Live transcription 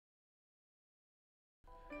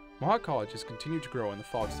Mohawk College has continued to grow in the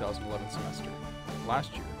fall of 2011 semester.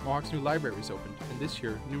 Last year, Mohawk's new library was opened, and this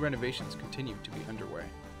year, new renovations continue to be underway.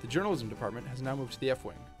 The journalism department has now moved to the F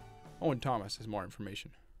Wing. Owen Thomas has more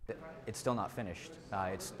information. It's still not finished.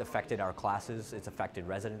 It's affected our classes, it's affected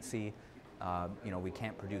residency. We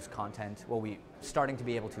can't produce content. Well, we're starting to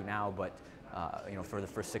be able to now, but for the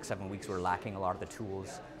first 6-7 weeks we're lacking a lot of the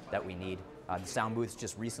tools that we need. The sound booths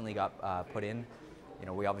just recently got put in.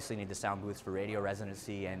 We obviously need the sound booths for radio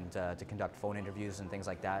residency and to conduct phone interviews and things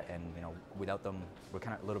like that, and without them we're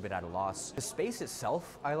kind of a little bit at a loss. The space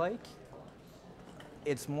itself I like.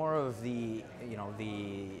 It's more of the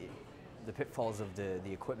pitfalls of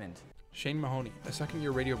the equipment. Shane Mahoney, a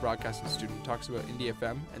second-year radio broadcasting student, talks about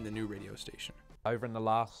INDI101 and the new radio station. Over in the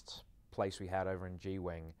last place we had over in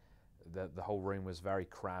G-Wing, the whole room was very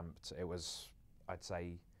cramped. It was, I'd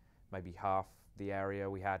say, maybe half the area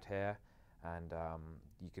we had here, and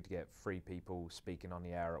you could get 3 people speaking on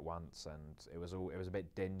the air at once, and it was a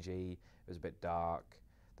bit dingy, it was a bit dark.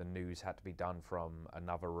 The news had to be done from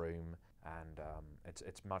another room, and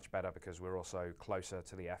it's much better because we're also closer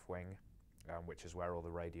to the F-Wing, which is where all the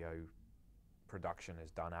radio production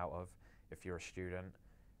is done out of. If you're a student,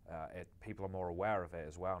 people are more aware of it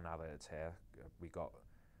as well now that it's here.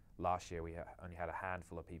 Last year we only had a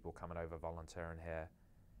handful of people coming over volunteering here,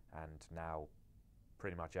 and now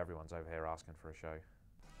pretty much everyone's over here asking for a show.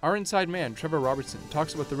 Our inside man, Trevor Robertson,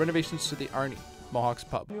 talks about the renovations to the Arnie, Mohawk's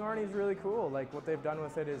pub. New Arnie is really cool. Like, what they've done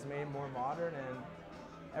with it is made more modern, and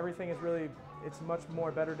everything is it's much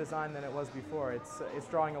more better designed than it was before. It's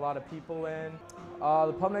drawing a lot of people in.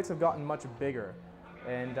 The pub nights have gotten much bigger,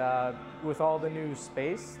 and with all the new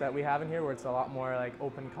space that we have in here, where it's a lot more like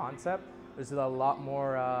open concept, there's a lot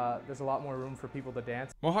more room for people to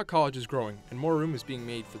dance. Mohawk College is growing, and more room is being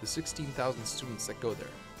made for the 16,000 students that go there,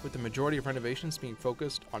 with the majority of renovations being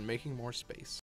focused on making more space.